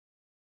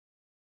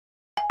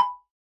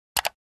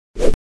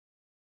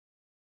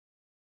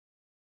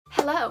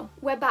Hello,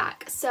 we're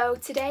back. So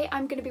today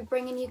I'm going to be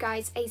bringing you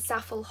guys a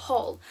ZAFUL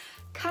haul.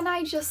 Can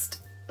I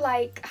just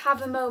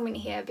have a moment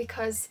here,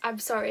 because I'm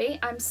sorry,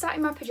 I'm sat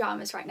in my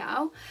pyjamas right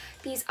now.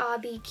 These are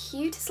the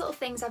cutest little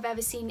things I've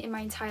ever seen in my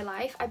entire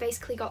life. I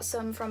basically got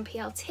some from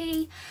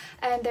PLT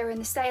and they were in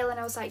the sale and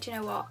I was like, do you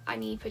know what, I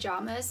need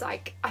pyjamas.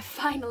 I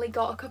finally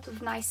got a couple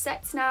of nice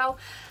sets now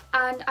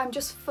and I'm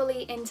just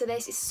fully into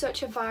this. It's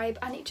such a vibe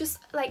and it just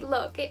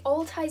look, it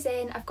all ties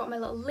in. I've got my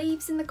little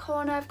leaves in the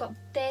corner, I've got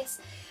this.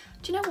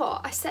 Do you know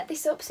what, I set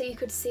this up so you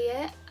could see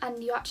it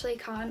and you actually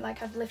can't,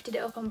 I've lifted it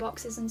up on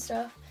boxes and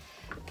stuff.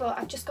 But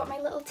I've just got my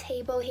little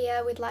table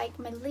here with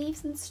my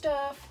leaves and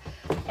stuff.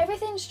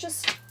 Everything's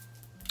just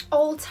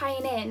all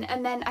tying in,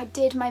 and then I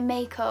did my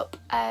makeup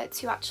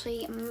to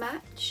actually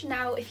match.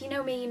 Now if you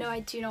know me, you know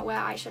I do not wear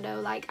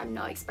eyeshadow. I'm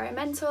not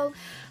experimental.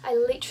 I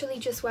literally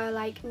just wear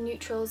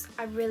neutrals.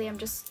 I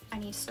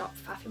need to stop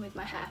faffing with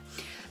my hair.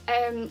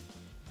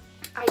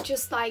 I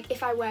just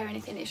if I wear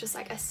anything, it's just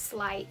a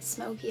slight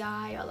smoky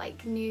eye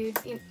or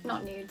nudes,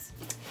 not nudes,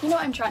 you know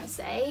what I'm trying to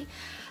say.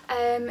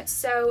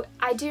 So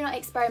I do not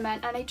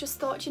experiment and I just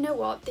thought, you know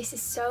what, this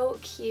is so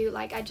cute,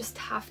 I just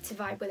have to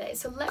vibe with it.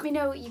 So let me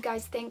know what you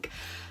guys think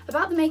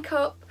about the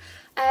makeup.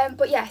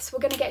 But yes, we're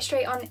gonna get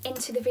straight on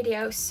into the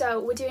video. So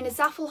we're doing a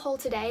ZAFUL haul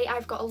today.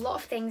 I've got a lot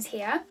of things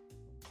here.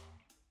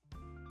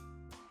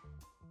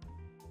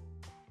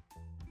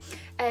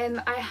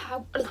 I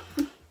have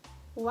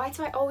why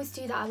do I always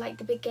do that at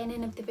the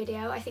beginning of the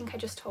video? I think I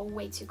just told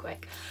way too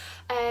quick.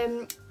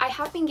 I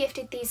have been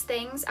gifted these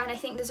things and I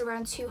think there's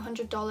around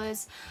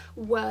 $200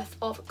 worth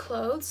of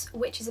clothes,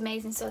 which is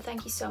amazing, so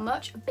thank you so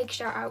much. A big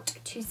shout out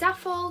to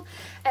ZAFUL.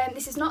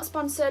 This is not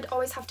sponsored,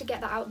 always have to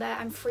get that out there.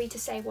 I'm free to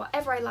say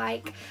whatever I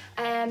like.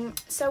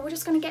 So we're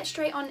just going to get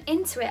straight on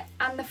into it,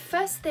 and the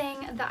first thing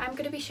that I'm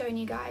going to be showing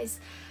you guys,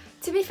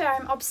 to be fair,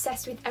 I'm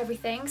obsessed with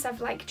everything, so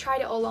I've tried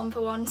it all on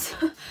for once.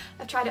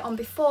 I've tried it on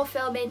before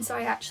filming, so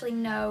I actually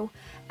know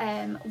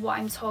what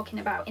I'm talking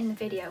about in the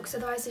video, because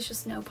otherwise there's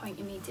just no point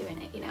in me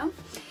doing it, you know?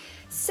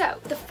 So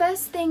the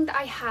first thing that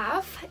I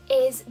have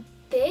is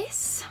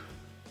this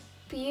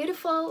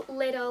beautiful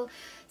little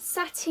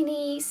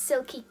satiny,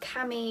 silky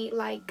cami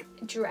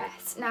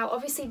dress. Now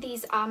obviously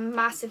these are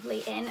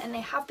massively in and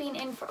they have been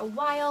in for a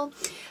while,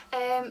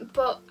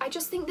 but I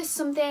just think there's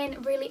something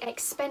really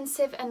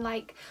expensive and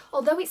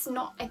although it's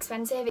not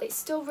expensive, it's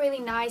still really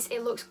nice,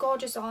 it looks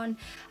gorgeous on,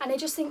 and I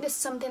just think there's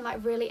something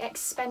really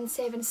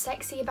expensive and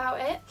sexy about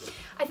it.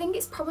 I think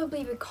it's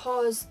probably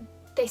because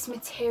this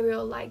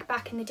material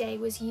back in the day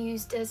was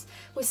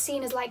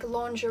seen as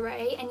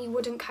lingerie, and you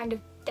wouldn't kind of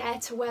dare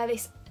to wear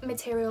this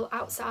material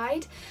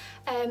outside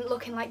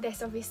looking like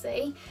this.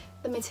 Obviously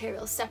the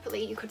material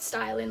separately you could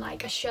style in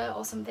a shirt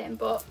or something,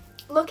 but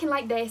looking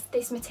like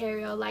this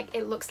material,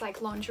 it looks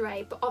like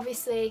lingerie. But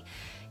obviously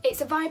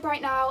it's a vibe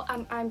right now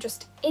and I'm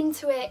just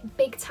into it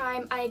big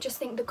time. I just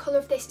think the colour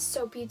of this is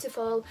so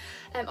beautiful.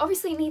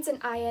 Obviously it needs an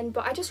iron,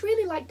 but I just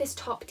really like this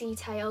top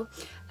detail,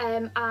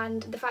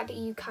 and the fact that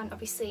you can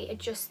obviously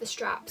adjust the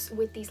straps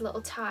with these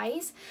little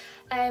ties,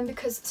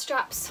 because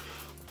straps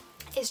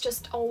is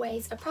just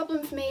always a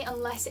problem for me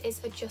unless it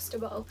is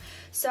adjustable.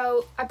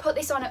 So I put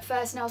this on at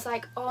first and I was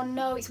like, oh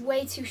no, it's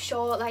way too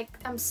short,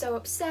 I'm so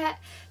upset.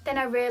 Then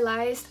I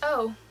realised,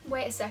 oh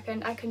wait a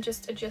second, I can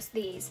just adjust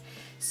these.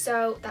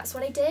 So that's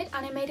what I did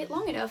and I made it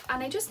long enough,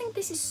 and I just think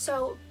this is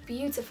so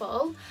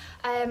beautiful.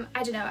 I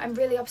don't know, I'm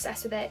really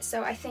obsessed with it,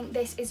 so I think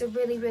this is a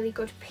really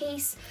good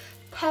piece.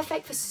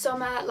 Perfect for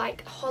summer,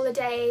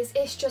 holidays.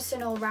 It's just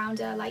an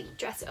all-rounder,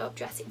 dress it up,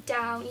 dress it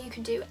down. You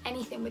can do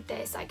anything with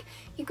this.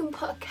 You can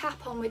put a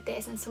cap on with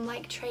this and some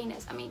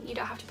trainers. I mean, you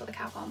don't have to put the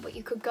cap on, but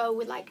you could go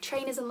with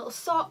trainers and little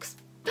socks.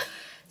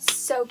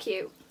 So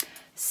cute.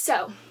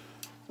 So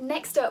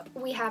next up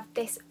we have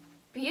this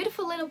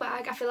beautiful little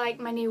bag. I feel like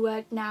my new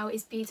word now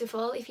is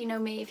beautiful. If you know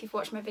me, if you've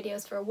watched my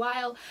videos for a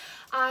while,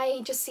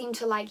 I just seem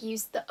to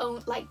use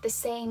the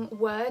same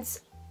words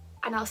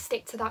and I'll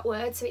stick to that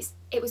word. So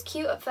it was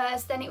cute at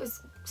first, then it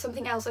was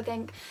something else, I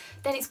think,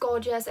 then it's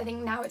gorgeous, I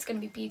think now it's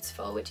going to be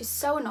beautiful, which is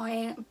so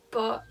annoying,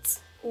 but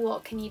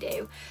what can you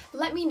do?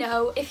 Let me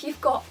know if you've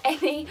got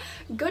any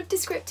good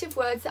descriptive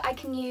words that I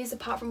can use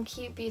apart from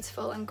cute,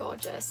 beautiful and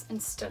gorgeous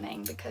and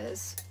stunning,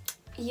 because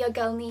your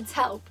girl needs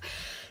help.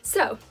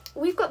 So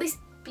we've got this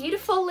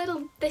beautiful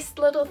little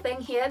thing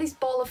here, this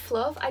ball of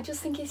fluff. I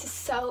just think this is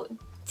so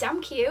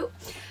damn cute.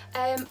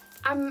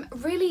 I'm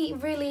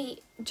really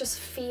just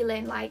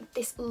feeling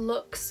this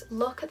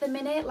look at the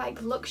minute,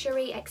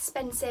 luxury,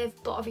 expensive,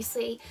 but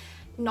obviously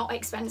not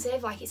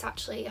expensive, it's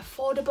actually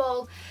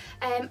affordable,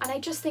 and I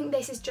just think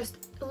this is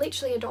just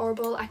literally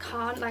adorable. I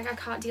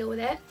can't deal with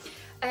it.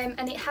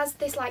 And it has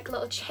this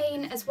little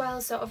chain as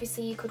well, so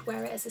obviously you could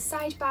wear it as a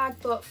side bag,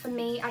 but for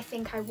me, I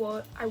think I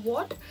would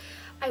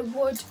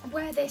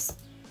wear this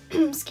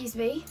excuse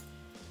me,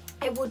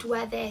 I would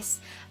wear this,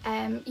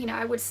 you know,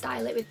 I would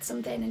style it with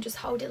something and just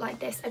hold it like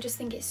this. I just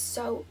think it's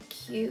so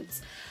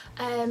cute.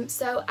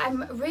 So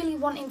I'm really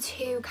wanting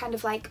to kind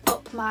of like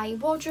up my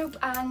wardrobe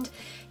and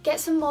get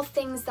some more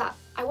things that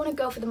I want to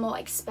go for the more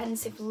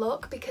expensive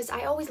look, because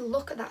I always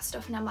look at that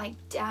stuff and I'm like,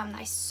 damn,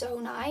 that's so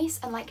nice,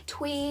 and like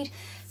tweed,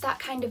 that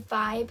kind of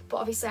vibe, but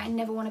obviously I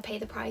never want to pay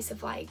the price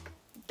of like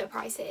the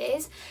price it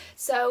is.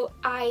 So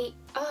I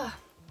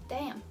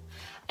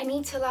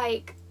need to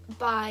like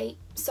buy,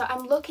 so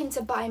I'm looking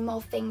to buy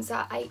more things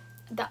that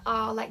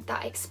are like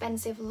that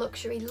expensive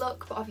luxury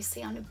look, but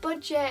obviously on a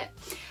budget,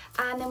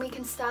 and then we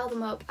can style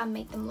them up and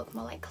make them look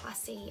more like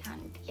classy,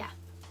 and yeah.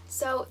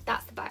 So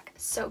that's the bag,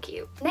 so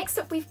cute. Next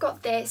up we've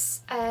got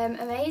this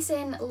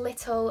amazing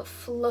little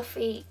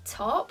fluffy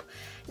top.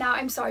 Now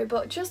I'm sorry,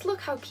 but just look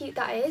how cute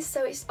that is.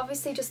 So it's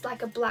obviously just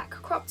like a black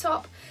crop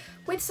top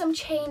with some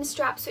chain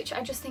straps, which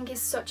I just think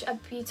is such a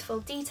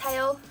beautiful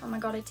detail. Oh my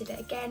god, I did it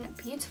again,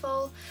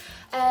 beautiful.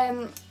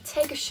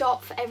 Take a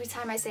shot for every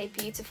time I say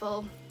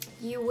beautiful.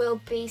 You will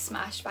be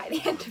smashed by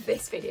the end of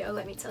this video,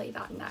 let me tell you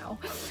that now.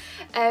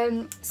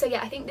 So yeah,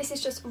 I think this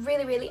is just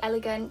really, really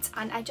elegant,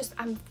 and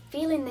I'm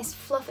feeling this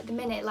fluff at the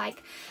minute.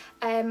 Like,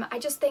 I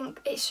just think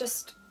it's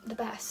just the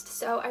best.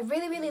 So I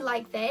really, really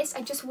like this.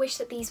 I just wish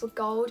that these were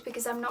gold,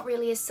 because I'm not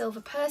really a silver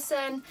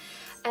person.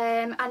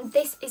 And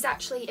this is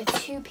actually a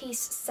two-piece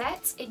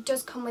set. It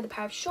does come with a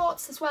pair of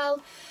shorts as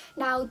well.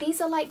 Now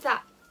these are like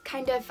that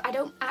kind of, I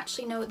don't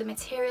actually know what the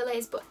material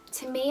is, but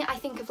to me I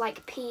think of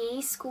like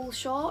PE school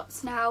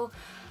shorts. Now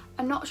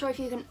I'm not sure if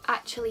you can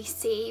actually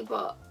see,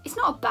 but it's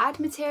not a bad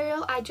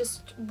material, I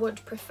just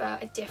would prefer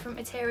a different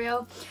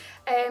material.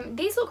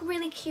 These look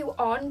really cute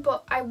on,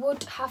 but I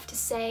would have to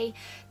say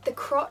the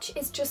crotch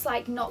is just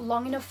like not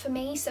long enough for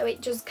me, so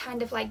it just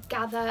kind of like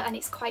gather, and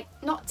it's quite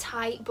not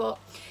tight, but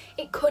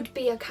it could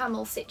be a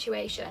camel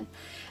situation.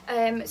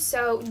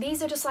 So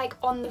these are just like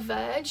on the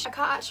verge. I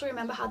can't actually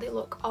remember how they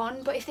look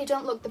on, but if they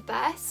don't look the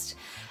best,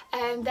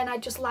 then I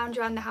just lounge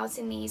around the house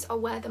in these, or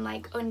wear them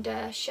like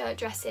under shirt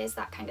dresses,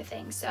 that kind of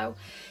thing. So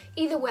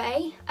either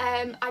way,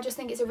 I just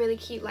think it's a really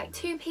cute like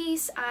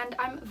two-piece, and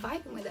I'm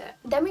vibing with it.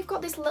 Then we've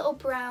got this little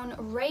brown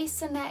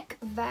racer neck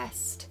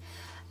vest.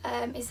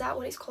 Is that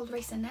what it's called?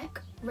 Racer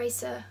neck?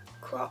 Racer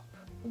crop?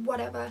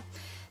 Whatever.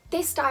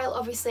 This style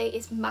obviously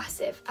is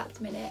massive at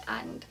the minute,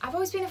 and I've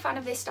always been a fan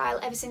of this style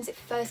ever since it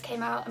first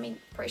came out. I mean,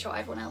 pretty sure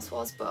everyone else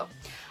was, but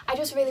I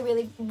just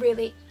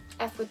really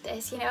F with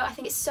this, you know. I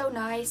think it's so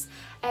nice.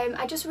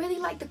 I just really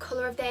like the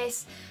colour of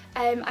this.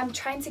 I'm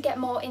trying to get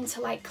more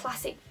into like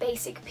classic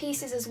basic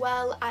pieces as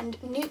well,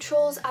 and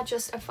neutrals are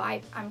just a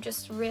vibe. I'm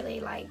just really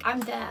like,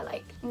 I'm there,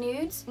 like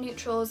nudes,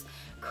 neutrals,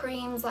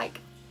 creams, like,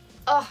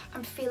 oh,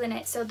 I'm feeling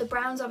it. So the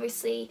browns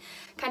obviously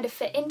kind of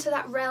fit into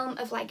that realm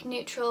of like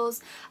neutrals,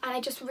 and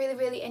I just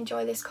really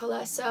enjoy this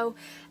colour. So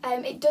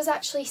it does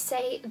actually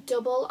say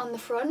double on the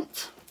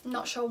front. I'm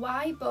not sure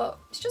why, but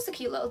it's just a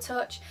cute little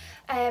touch.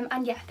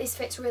 And yeah, this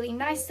fits really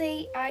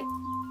nicely.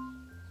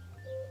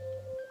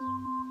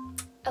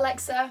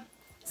 Alexa,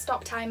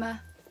 stop timer.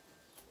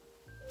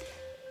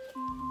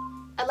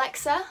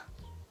 Alexa,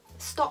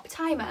 stop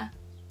timer.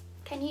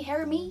 Can you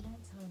hear me?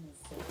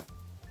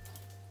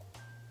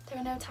 There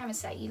are no timers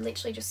set. You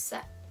literally just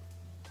set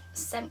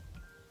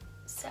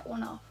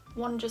one off.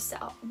 One just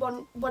set off.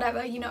 One,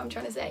 whatever, you know what I'm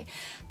trying to say.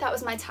 That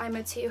was my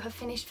timer to have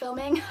finished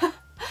filming.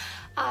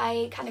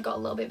 I kind of got a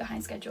little bit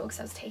behind schedule because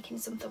I was taking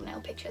some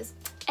thumbnail pictures.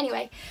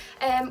 Anyway,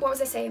 what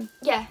was I saying?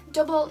 Yeah,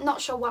 double,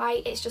 not sure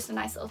why, it's just a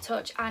nice little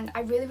touch, and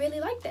I really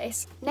like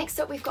this. Next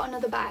up we've got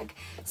another bag.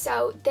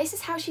 So this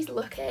is how she's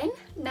looking.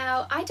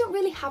 Now I don't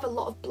really have a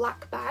lot of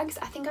black bags.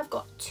 I think I've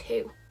got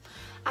 2.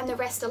 And the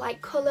rest are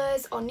like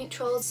colours or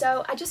neutrals.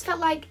 So I just felt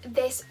like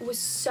this was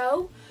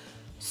so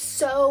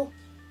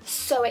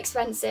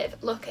expensive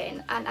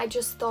looking, and I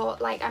just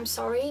thought, like, I'm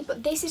sorry,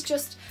 but this is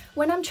just,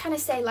 when I'm trying to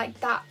say like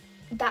that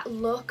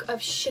look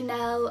of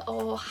Chanel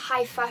or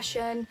high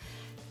fashion,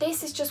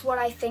 this is just what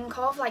I think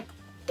of. Like,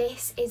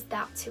 this is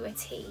that to a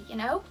T, you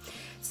know?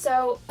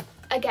 So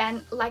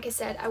again, like I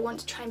said, I want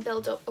to try and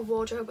build up a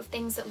wardrobe of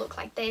things that look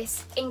like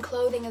this, in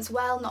clothing as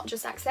well, not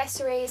just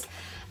accessories.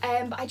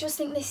 But I just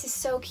think this is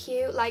so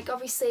cute. Like,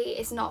 obviously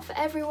it's not for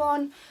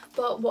everyone,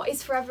 but what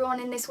is for everyone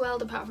in this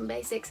world apart from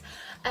basics?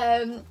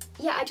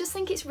 Yeah, I just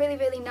think it's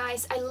really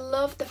nice. I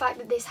love the fact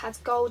that this has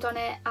gold on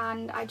it,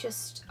 and I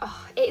just,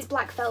 oh, it is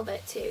black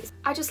velvet too.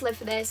 I just live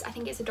for this. I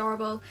think it's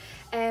adorable.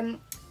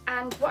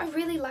 And what I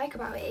really like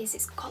about it is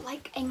it's got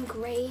like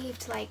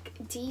engraved like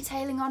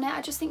detailing on it.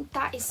 I just think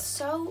that is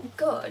so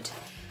good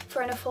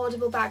for an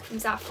affordable bag from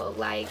ZAFUL.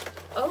 Like,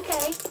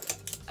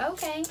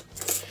 okay.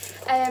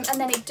 And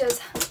then it does,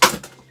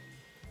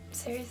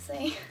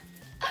 seriously,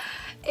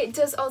 it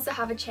does also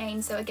have a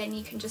chain, so again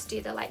you can just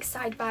do the like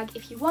side bag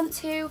if you want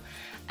to,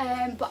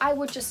 but I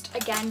would just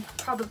again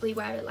probably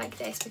wear it like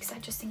this because I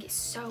just think it's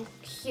so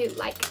cute.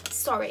 Like,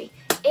 sorry,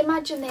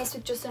 imagine this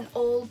with just an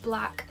all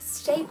black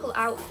staple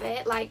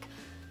outfit, like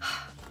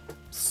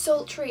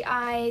sultry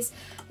eyes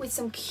with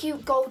some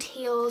cute gold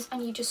heels,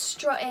 and you just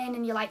strut in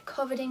and you're like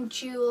covered in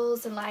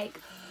jewels and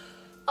like,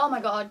 oh my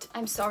god,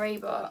 I'm sorry,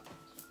 but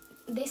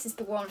this is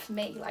the one for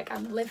me. Like,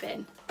 I'm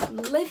living,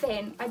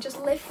 I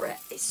just live for it.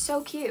 It's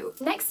so cute.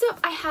 Next up,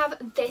 I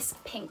have this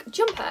pink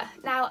jumper.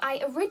 Now,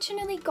 I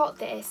originally got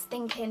this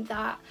thinking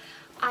that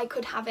I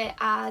could have it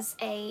as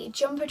a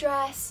jumper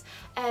dress.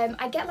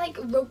 I get like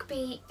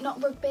rugby,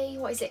 not rugby,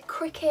 what is it?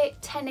 Cricket,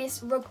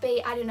 tennis,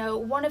 rugby, I don't know,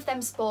 one of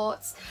them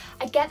sports.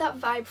 I get that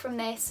vibe from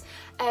this,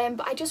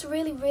 but I just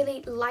really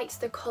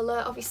liked the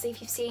colour. Obviously, if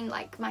you've seen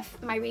like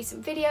my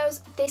recent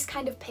videos, this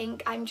kind of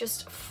pink I'm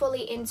just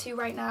fully into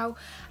right now.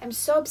 I'm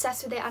so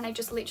obsessed with it and I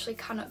just literally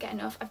cannot get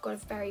enough. I've got a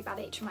very bad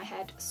itch in my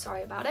head,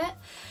 sorry about it.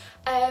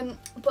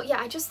 But yeah,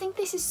 I just think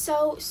this is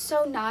so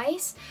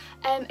nice.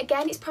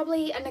 Again, it's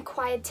probably an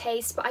acquired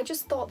taste, but I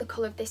just thought the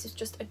colour of this is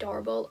just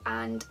adorable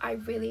and I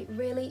really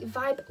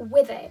vibe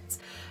with it.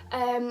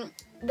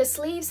 The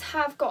sleeves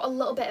have got a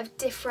little bit of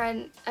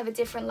a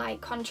different like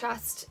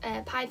contrast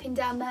piping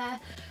down there,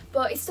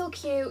 but it's still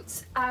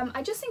cute.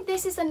 I just think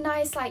this is a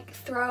nice like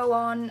throw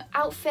on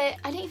outfit.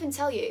 I didn't even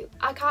tell you,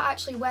 I can't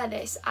actually wear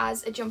this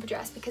as a jumper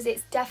dress because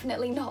it's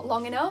definitely not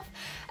long enough.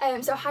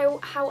 So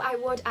how I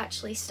would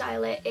actually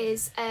style it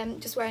is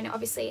just wearing it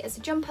obviously as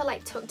a jumper,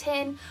 like tucked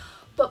in,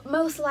 but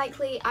most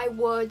likely I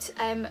would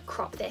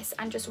crop this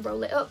and just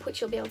roll it up, which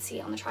you'll be able to see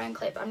on the try on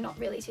clip. I'm not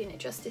really doing it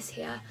justice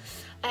here.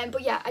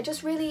 But yeah, I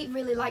just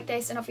really like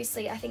this, and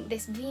obviously I think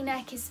this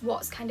v-neck is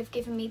what's kind of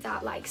given me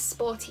that like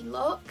sporty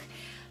look.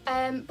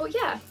 But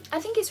yeah, I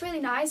think it's really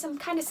nice. I'm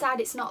kind of sad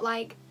it's not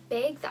like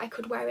big, that I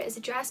could wear it as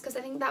a dress, because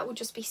I think that would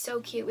just be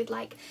so cute with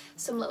like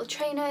some little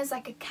trainers,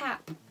 like a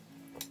cap,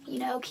 you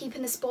know,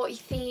 keeping the sporty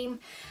theme.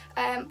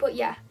 But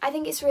yeah, I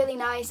think it's really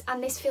nice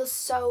and this feels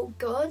so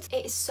good.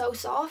 It is so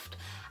soft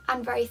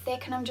and very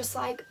thick and I'm just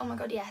like, oh my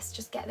god, yes,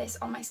 just get this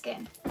on my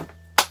skin.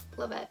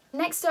 Love it.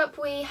 Next up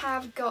we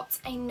have got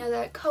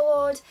another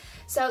cord.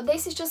 So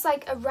this is just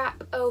like a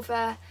wrap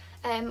over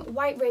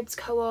white ribbed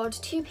cord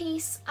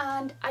two-piece,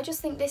 and I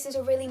just think this is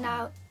a really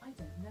now. I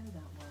don't know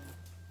that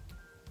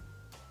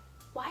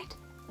one.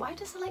 Why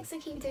does Alexa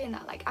keep doing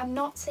that? Like, I'm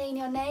not saying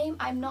your name,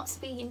 I'm not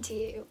speaking to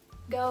you.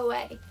 Go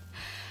away.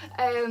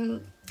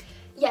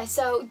 Yeah,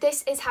 so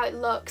this is how it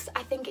looks.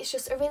 I think it's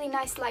just a really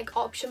nice like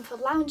option for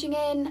lounging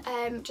in,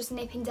 just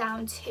nipping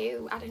down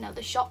to, I don't know,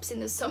 the shops in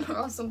the summer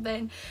or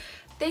something.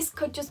 This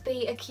could just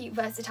be a cute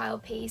versatile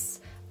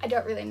piece. I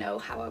don't really know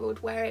how I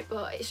would wear it,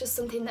 but it's just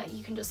something that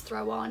you can just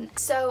throw on.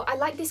 So I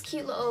like this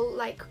cute little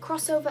like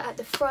crossover at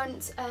the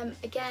front.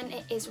 Again,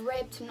 it is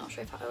ribbed. I'm not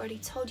sure if I already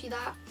told you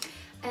that.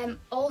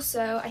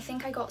 Also, I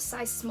think I got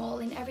size small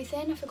in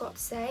everything, I forgot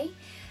to say.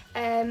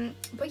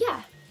 But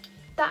yeah,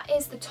 that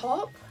is the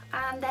top,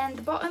 and then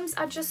the bottoms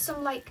are just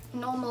some like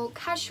normal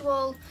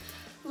casual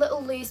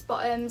little loose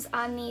bottoms,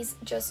 and these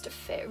just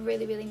fit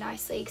really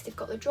nicely because they've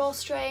got the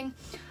drawstring.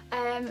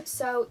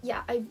 So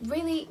yeah, I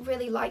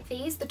really like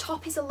these. The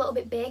top is a little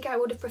bit big. I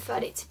would have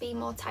preferred it to be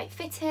more tight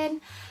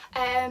fitting,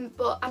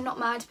 but I'm not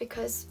mad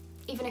because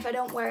even if I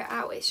don't wear it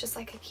out, it's just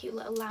like a cute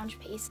little lounge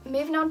piece.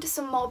 Moving on to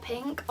some more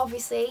pink.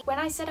 Obviously, when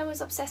I said I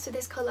was obsessed with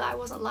this colour, I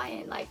wasn't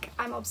lying. Like,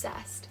 I'm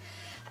obsessed.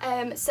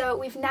 So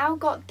we've now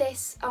got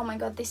this. Oh my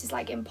god, this is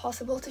like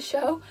impossible to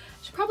show.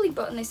 I should probably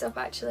button this up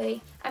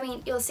actually. I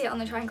mean, you'll see it on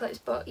the try-on clips,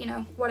 but you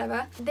know,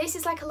 whatever. This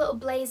is like a little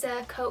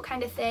blazer coat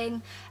kind of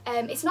thing.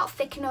 It's not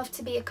thick enough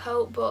to be a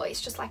coat, but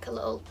it's just like a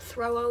little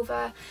throw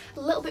over. A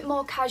little bit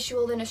more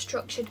casual than a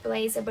structured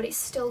blazer, but it's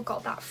still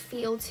got that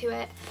feel to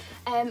it.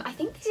 I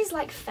think this is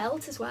like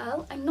felt as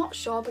well. I'm not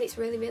sure, but it's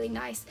really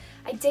nice.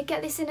 I did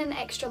get this in an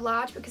extra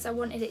large because I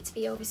wanted it to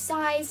be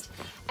oversized.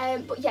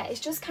 But yeah, it's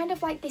just kind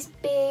of like this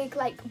big,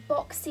 like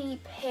boxy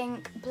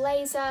pink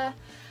blazer.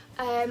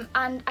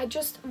 And I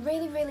just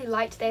really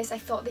liked this. I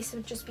thought this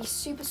would just be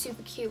super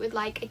cute with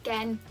like,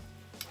 again,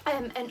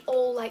 an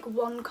all like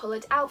one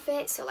coloured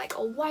outfit, so like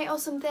all white or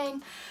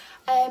something.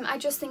 I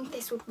just think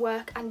this would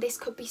work, and this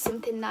could be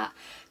something that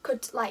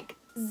could like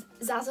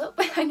zazz up.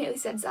 I nearly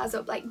said zazz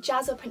up, like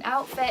jazz up an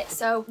outfit.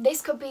 So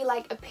this could be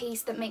like a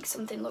piece that makes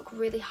something look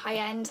really high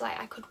end. Like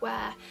I could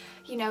wear,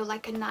 you know,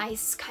 like a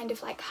nice kind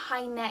of like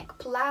high neck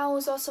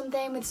blouse or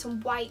something with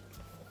some white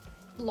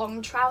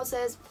long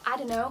trousers, I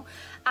don't know,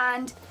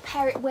 and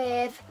pair it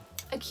with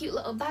a cute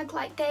little bag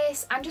like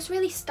this and just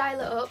really style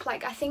it up.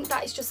 Like, I think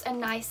that is just a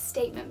nice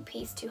statement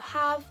piece to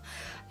have.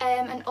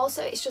 And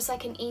also it's just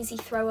like an easy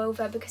throw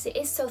over because it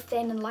is so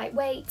thin and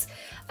lightweight,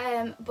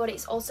 but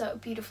it's also a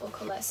beautiful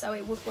colour, so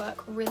it would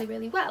work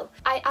really well.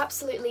 I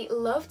absolutely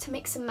love to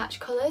mix and match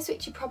colours,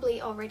 which you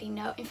probably already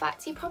know. In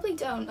fact, you probably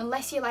don't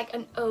unless you're like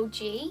an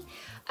OG,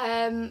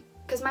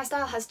 because my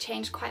style has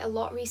changed quite a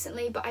lot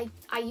recently, but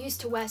I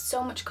used to wear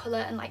so much colour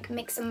and like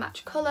mix and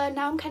match colour.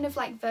 Now I'm kind of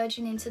like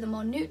verging into the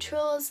more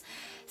neutrals,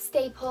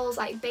 staples,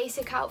 like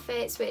basic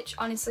outfits, which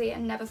honestly I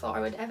never thought I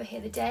would ever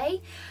hear the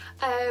day.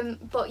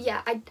 But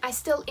yeah, I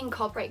still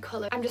incorporate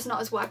colour. I'm just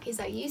not as wacky as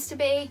I used to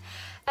be.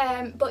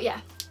 But yeah,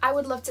 I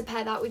would love to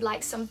pair that with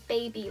like some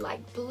baby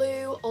like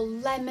blue or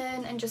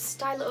lemon and just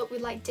style it up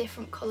with like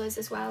different colours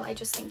as well. I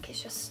just think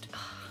it's just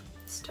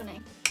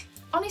stunning.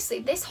 honestly,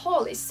 this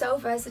haul is so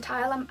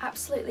versatile. I'm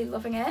absolutely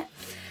loving it.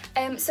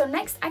 So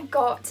next I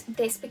got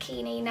this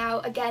bikini. Now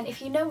again,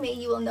 if you know me,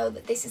 you will know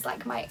that this is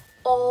like my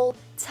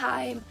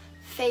all-time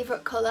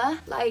favourite colour.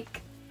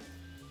 Like,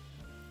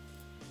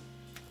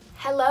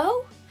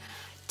 hello?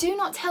 Do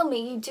not tell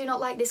me you do not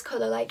like this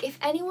colour. Like, if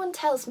anyone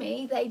tells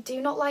me they do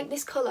not like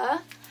this colour,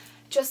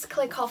 just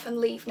click off and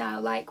leave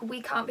now. Like,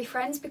 we can't be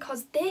friends,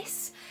 because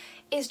this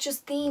is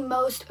just the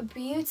most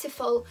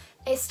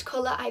beautiful-est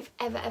colour I've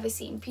ever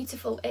seen.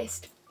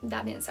 Beautiful-est,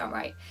 that didn't sound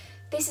right.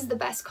 This is the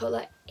best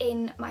colour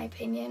in my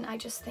opinion. I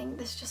just think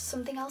there's just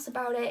something else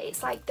about it.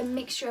 It's like the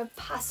mixture of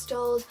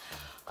pastels,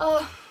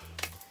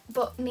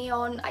 but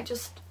neon.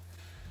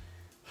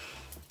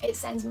 It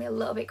sends me a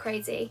little bit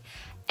crazy.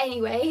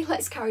 Anyway,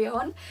 let's carry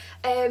on.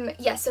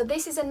 Yeah, so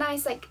this is a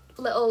nice like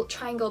little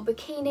triangle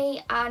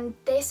bikini, and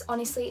this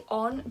honestly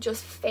on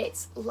just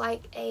fits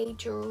like a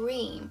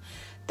dream.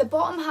 The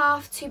bottom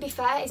half, to be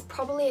fair, is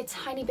probably a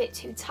tiny bit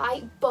too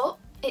tight, but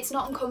it's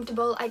not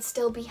uncomfortable. I'd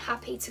still be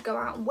happy to go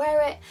out and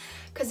wear it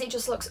because it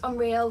just looks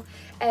unreal.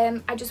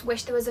 I just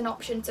wish there was an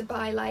option to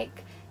buy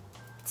like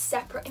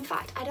separate. In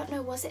fact, I don't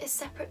know, was it a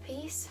separate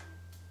piece?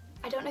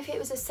 I don't know if it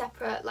was a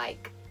separate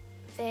like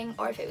thing,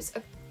 or if it was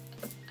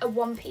a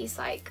one piece,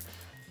 like,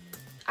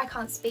 I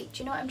can't speak. Do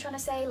you know what I'm trying to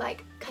say?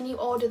 Like, can you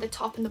order the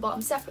top and the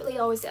bottom separately,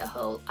 or is it a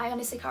whole? I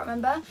honestly can't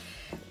remember.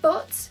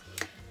 But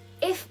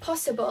if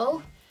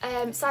possible,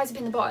 size up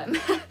in the bottom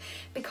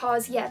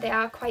because yeah, they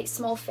are quite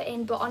small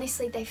fitting, but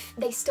honestly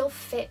they still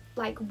fit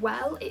like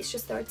well. It's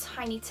just they're a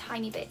tiny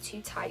bit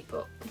too tight,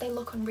 but they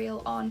look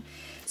unreal on.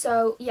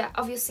 So yeah,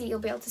 obviously you'll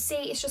be able to see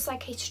it's just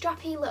like a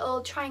strappy little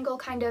triangle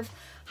kind of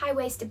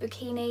high-waisted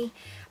bikini,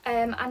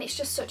 and it's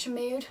just such a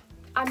mood.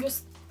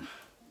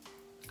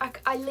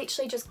 I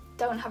literally just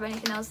don't have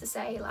anything else to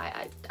say. Like,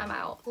 I'm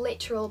out.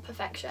 Literal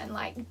perfection.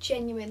 Like,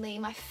 genuinely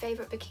my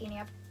favourite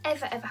bikini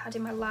I've ever had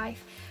in my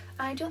life.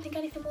 I don't think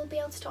anything will be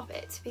able to top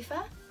it, to be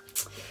fair.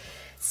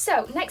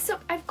 So next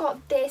up I've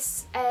got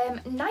this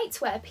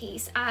nightwear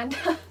piece, and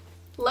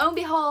lo and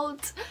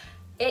behold,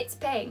 it's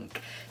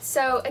pink.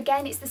 So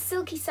again, it's the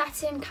silky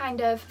satin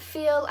kind of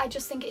feel. I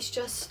just think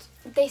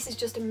this is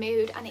just a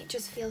mood, and it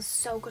just feels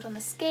so good on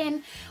the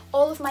skin.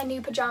 All of my new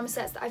pyjama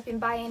sets that I've been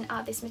buying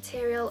are this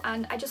material,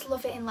 and I just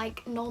love it in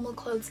like normal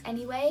clothes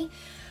anyway.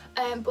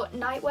 But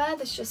nightwear,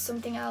 there's just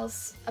something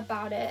else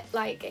about it.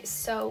 Like,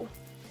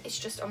 it's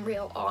just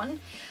unreal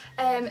on.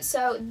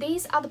 So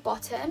these are the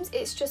bottoms.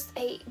 It's just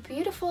a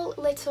beautiful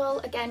little,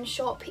 again,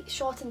 short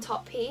and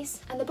top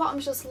piece, and the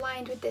bottom's just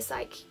lined with this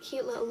like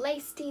cute little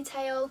lace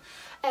detail.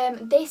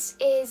 This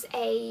is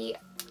a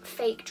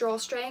fake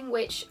drawstring,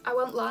 which I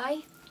won't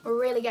lie,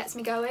 really gets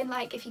me going.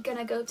 Like, if you're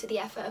gonna go to the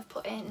effort of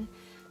putting,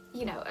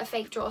 you know, a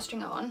fake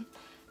drawstring on,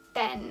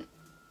 then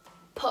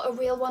put a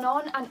real one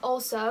on. And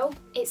also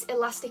it's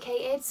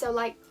elasticated, so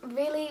like,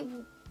 really,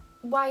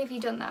 why have you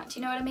done that? Do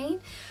you know what I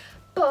mean?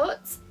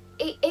 But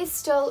it is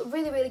still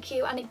really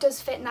cute, and it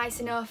does fit nice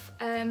enough.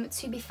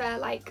 To be fair,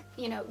 like,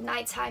 you know,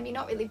 nighttime, you're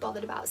not really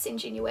bothered about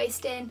singeing your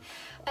waist in.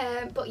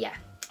 But yeah,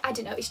 I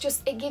don't know, it's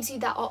just, it gives you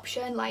that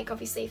option. Like,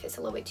 obviously if it's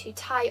a little bit too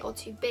tight or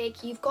too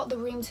big, you've got the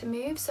room to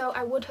move. So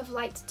I would have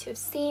liked to have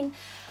seen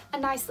a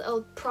nice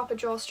little proper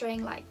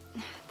drawstring. Like,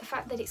 the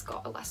fact that it's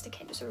got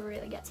elastic in just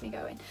really gets me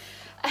going.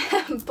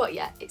 But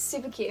yeah, it's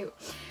super cute.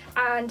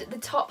 And the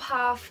top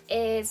half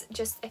is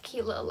just a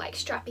cute little like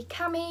strappy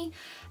cami.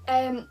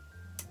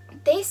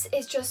 This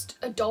is just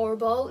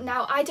adorable.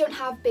 Now, I don't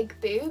have big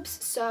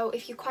boobs, so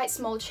if you're quite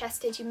small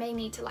chested, you may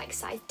need to like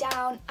size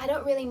down. I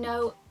don't really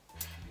know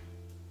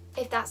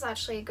if that's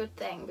actually a good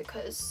thing,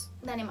 because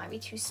then it might be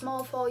too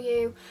small for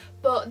you.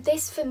 But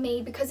this, for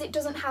me, because it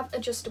doesn't have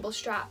adjustable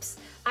straps,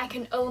 I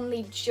can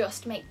only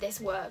just make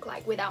this work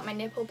like without my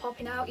nipple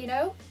popping out, you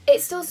know?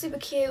 It's still super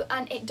cute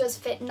and it does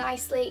fit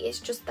nicely. It's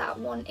just that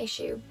one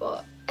issue,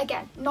 but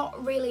again,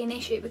 not really an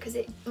issue because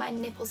my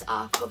nipples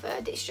are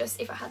covered. It's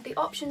just, if I had the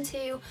option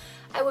to,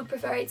 I would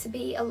prefer it to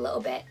be a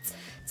little bit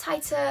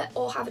tighter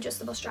or have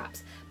adjustable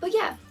straps. But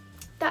yeah,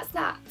 that's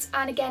that.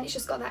 And again, it's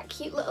just got that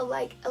cute little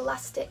like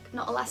elastic,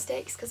 not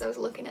elastics because I was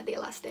looking at the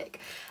elastic,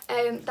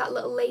 that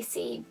little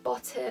lacy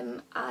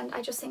bottom, and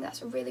I just think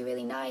that's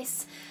really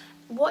nice.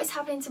 What is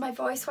happening to my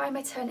voice? Why am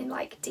I turning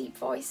like deep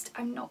voiced?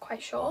 I'm not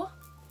quite sure.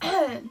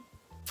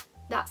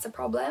 That's a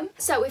problem.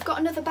 So we've got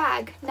another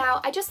bag.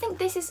 Now, I just think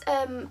this is,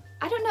 I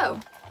don't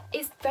know,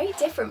 it's very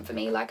different for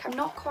me. Like, I'm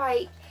not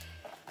quite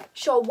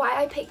sure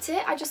why I picked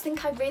it. I just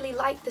think I really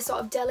like the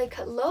sort of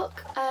delicate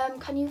look.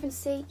 Can you even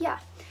see? Yeah.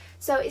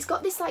 So it's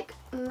got this like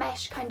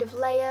mesh kind of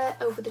layer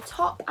over the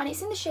top, and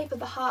it's in the shape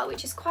of a heart,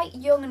 which is quite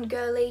young and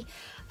girly.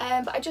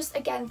 But I just,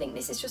 again, think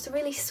this is just a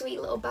really sweet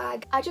little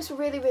bag. I just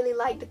really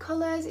like the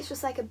colours. It's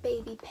just like a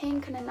baby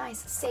pink and a nice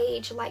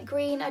sage light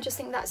green. I just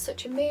think that's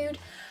such a mood.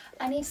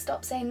 I need to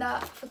stop saying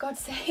that, for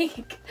God's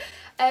sake.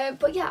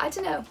 But yeah, I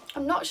don't know.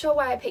 I'm not sure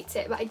why I picked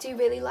it, but I do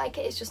really like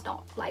it. It's just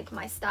not like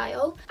my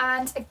style.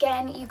 And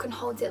again, you can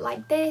hold it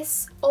like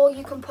this, or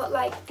you can put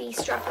like the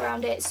strap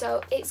around it.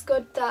 So it's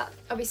good that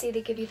obviously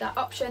they give you that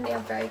option. They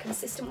are very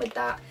consistent with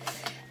that.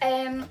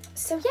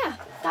 So yeah,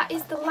 that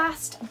is the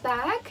last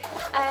bag,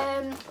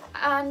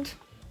 and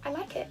I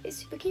like it, it's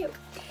super cute.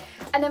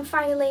 And then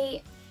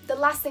finally, the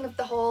last thing of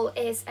the haul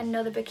is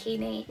another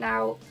bikini.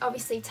 Now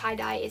obviously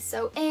tie-dye is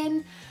so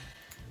in,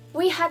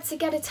 we had to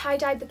get a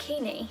tie-dye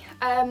bikini.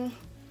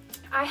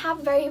 I have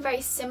very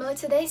similar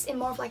to this in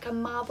more of like a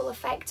marble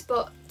effect,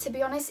 but to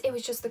be honest it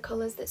was just the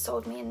colours that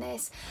sold me in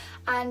this.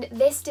 And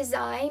this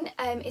design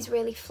is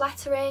really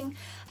flattering,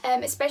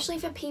 especially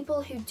for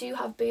people who do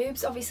have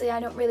boobs. Obviously I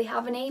don't really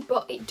have any,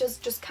 but it does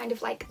just kind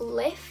of like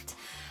lift.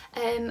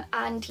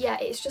 And yeah,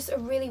 it's just a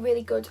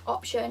really good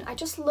option. I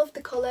just love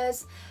the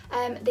colours.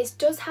 This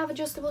does have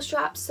adjustable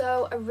straps,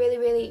 so I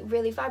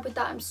really vibe with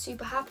that. I'm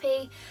super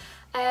happy.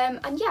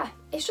 And yeah,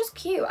 it's just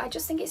cute. I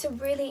just think it's a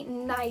really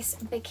nice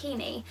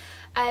bikini,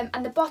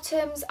 and the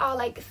bottoms are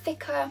like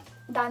thicker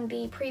than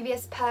the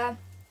previous bikini,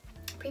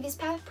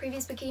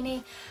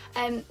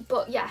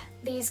 but yeah,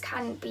 these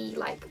can be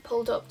like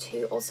pulled up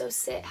to also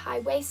sit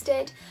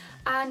high-waisted,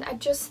 and I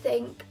just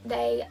think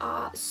they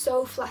are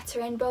so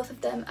flattering. Both of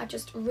them are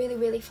just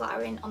really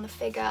flattering on the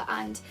figure,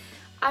 and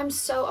I'm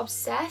so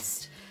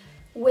obsessed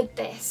with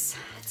this.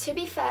 To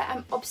be fair,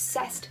 I'm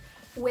obsessed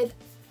with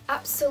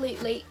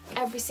absolutely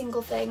every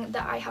single thing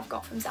that I have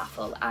got from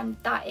ZAFUL, and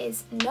that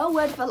is no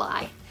word of a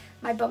lie.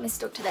 My bum is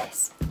stuck to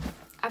this.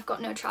 I've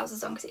got no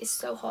trousers on because it is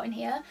so hot in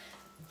here.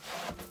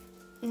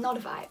 Not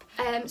a vibe.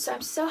 So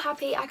I'm so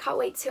happy. I can't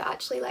wait to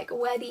actually like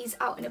wear these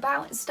out and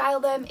about and style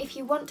them. If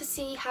you want to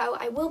see how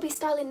I will be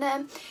styling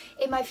them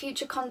in my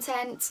future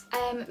content,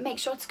 make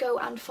sure to go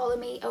and follow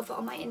me over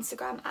on my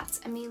Instagram at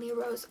Amelia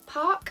Rose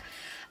Park.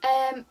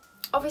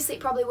 Obviously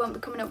it probably won't be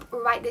coming up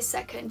right this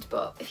second,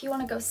 but if you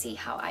want to go see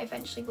how I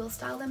eventually will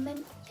style them,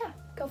 then yeah,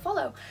 go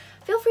follow.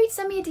 Feel free to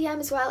send me a DM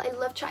as well. I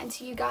love chatting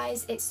to you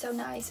guys. It's so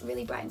nice, it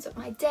really brightens up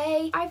my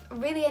day. I've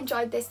really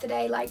enjoyed this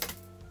today. Like,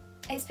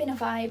 it's been a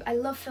vibe. I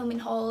love filming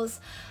hauls.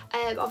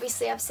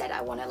 Obviously I've said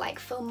I want to like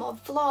film more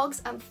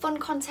vlogs and fun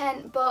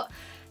content, but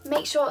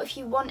make sure if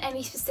you want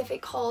any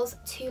specific hauls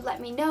to let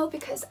me know,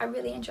 because I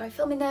really enjoy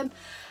filming them.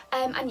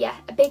 And yeah,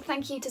 a big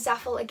thank you to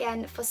ZAFUL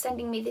again for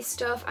sending me this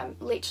stuff. I'm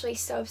literally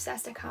so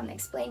obsessed, I can't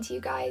explain to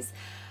you guys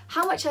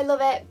how much I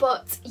love it.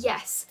 But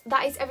yes,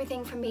 that is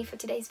everything from me for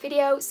today's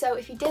video. So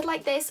if you did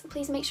like this,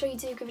 please make sure you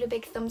do give it a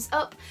big thumbs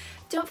up.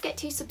 Don't forget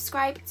to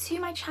subscribe to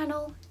my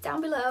channel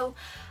down below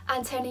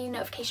and turn on your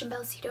notification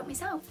bell so you don't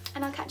miss out.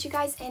 And I'll catch you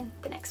guys in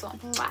the next one.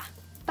 Mwah.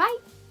 Bye!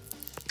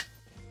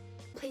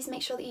 Please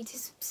make sure that you do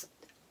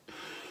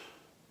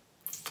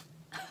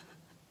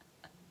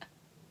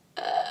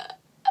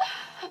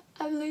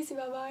I'm losing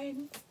my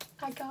mind.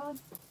 I can't.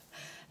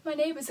 My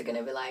neighbours are going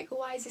to be like,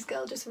 why is this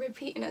girl just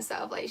repeating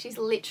herself? Like, she's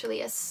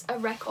literally a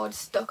record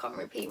stuck on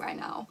repeat right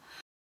now.